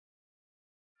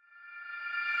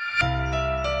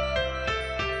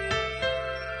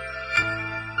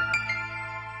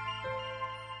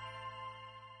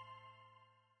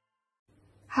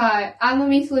Hi, I'm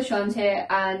La-Shontae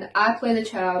and I play the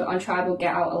child on Tribal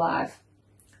Get Out Alive.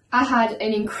 I had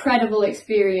an incredible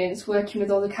experience working with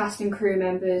all the cast and crew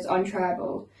members on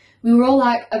Tribal. We were all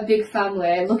like a big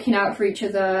family, looking out for each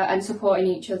other and supporting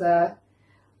each other.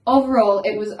 Overall,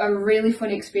 it was a really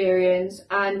fun experience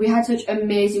and we had such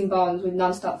amazing bonds with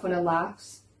non-stop fun and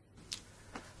laughs.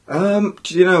 Do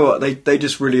you know what? They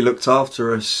just really looked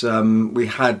after us. We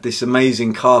had this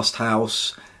amazing cast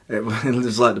house. It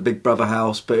was like the Big Brother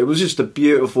house, but it was just a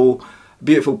beautiful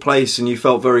place, and you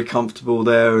felt very comfortable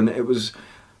there. And it was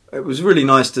really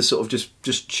nice to sort of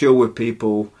just chill with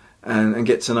people and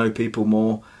get to know people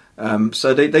more.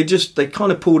 So they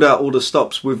kind of pulled out all the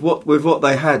stops with what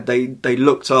they had. They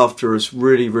looked after us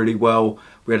really well.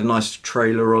 We had a nice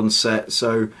trailer on set,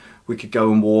 so we could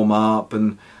go and warm up.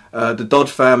 And the Dodd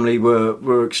family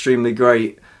were extremely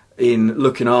great in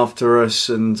looking after us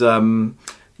and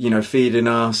feeding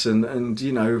us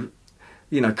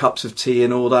and cups of tea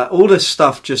and all that. All this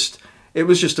stuff it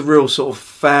was just a real sort of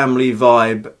family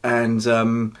vibe,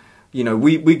 and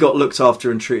we got looked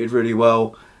after and treated really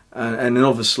well. And then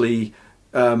obviously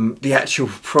the actual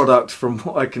product, from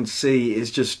what I can see,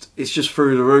 it's just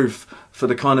through the roof for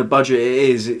the kind of budget it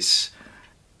is.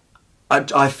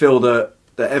 I feel that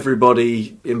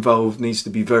everybody involved needs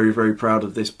to be very proud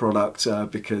of this product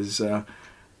because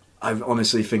I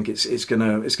honestly think it's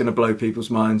gonna blow people's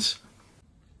minds.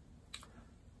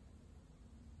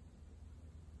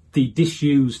 The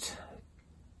disused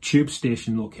tube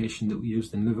station location that we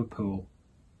used in Liverpool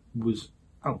was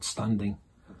outstanding.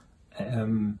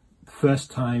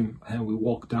 First time we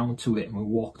walked down to it and we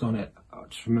walked on it, I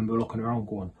just remember looking around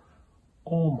going,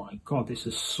 oh my god, this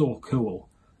is so cool.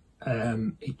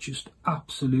 It just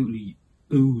absolutely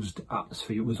oozed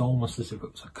atmosphere. It was almost as if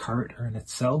it was a character in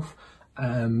itself.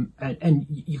 And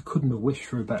you couldn't have wished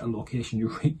for a better location.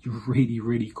 You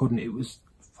really couldn't. It was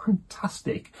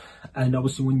fantastic. And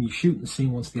obviously when you shoot the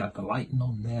scene, once they had the lighting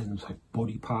on there, and there was like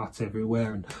body parts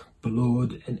everywhere and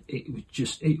blood, and it was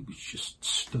just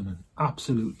stunning,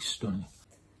 absolutely stunning.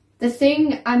 The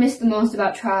thing I miss the most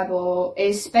about Tribal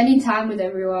is spending time with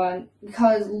everyone,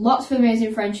 because lots of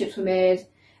amazing friendships were made,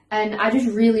 and I just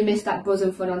really miss that buzz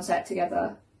and fun on set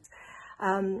together.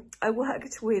 I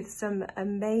worked with some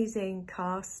amazing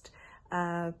cast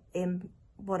in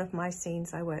one of my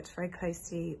scenes. I worked very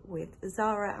closely with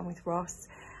Zara and with Ross.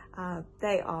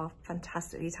 They are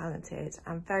fantastically talented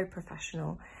and very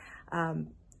professional.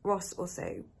 Ross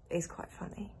also is quite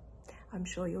funny. I'm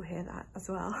sure you'll hear that as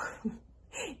well.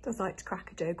 He does like to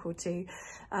crack a joke or two,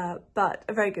 but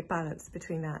a very good balance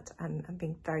between that and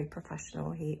being very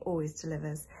professional. He always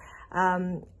delivers.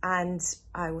 And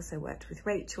I also worked with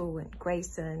Rachel and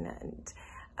Grayson,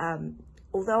 and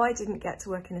although I didn't get to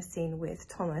work in a scene with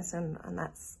Thomas, and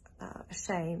that's a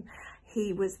shame,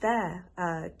 he was there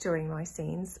during my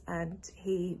scenes, and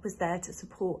he was there to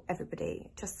support everybody.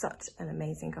 Just such an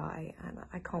amazing guy, and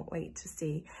I can't wait to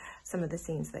see some of the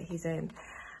scenes that he's in.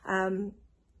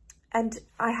 And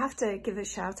I have to give a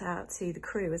shout out to the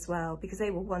crew as well, because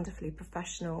they were wonderfully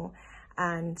professional,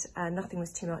 and nothing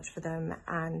was too much for them,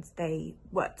 and they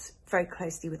worked very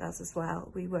closely with us as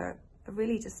well. We were a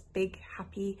really just big,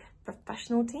 happy,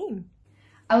 professional team.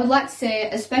 I would like to say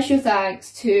a special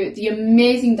thanks to the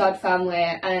amazing Dodd family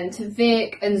and to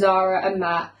Vic and Zara and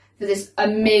Matt for this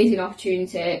amazing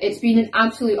opportunity. It's been an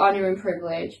absolute honour and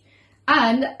privilege.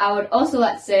 And I would also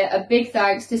like to say a big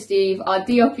thanks to Steve, our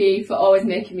DOP, for always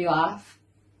making me laugh.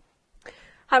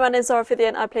 Hi, my name's Zara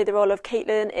Fithian. I play the role of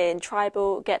Caitlin in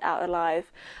Tribal Get Out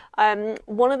Alive.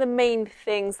 One of the main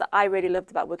things that I really loved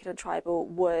about working on Tribal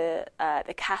were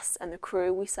the cast and the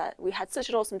crew. We had such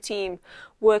an awesome team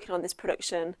working on this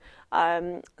production,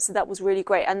 so that was really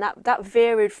great. And that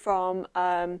varied from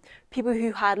people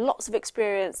who had lots of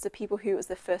experience to people who it was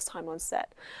their first time on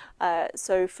set.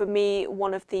 So for me,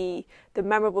 one of the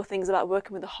memorable things about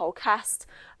working with the whole cast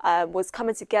was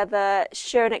coming together,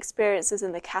 sharing experiences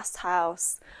in the cast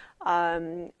house,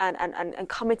 and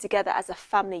coming together as a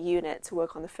family unit to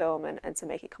work on the film and to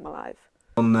make it come alive.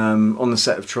 On the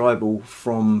set of Tribal,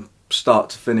 from start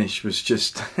to finish, was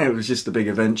just it was just a big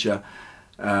adventure.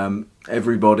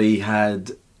 Everybody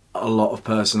had a lot of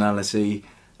personality,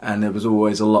 and there was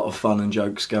always a lot of fun and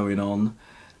jokes going on.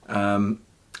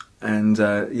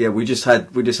 Yeah, we just had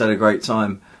a great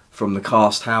time, from the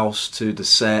cast house to the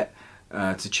set,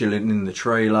 to chilling in the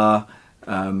trailer,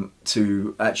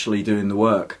 to actually doing the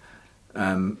work.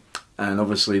 And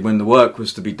obviously when the work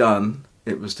was to be done,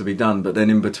 it was to be done, but then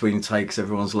in between takes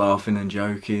everyone's laughing and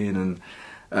joking,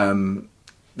 and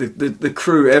the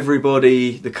crew,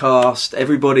 everybody, the cast,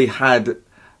 everybody had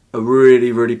a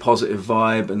really, really positive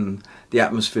vibe, and the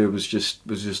atmosphere was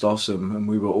just awesome, and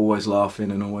we were always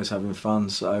laughing and always having fun.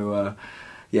 So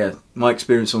yeah, my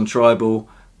experience on Tribal,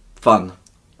 fun,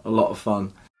 a lot of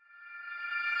fun.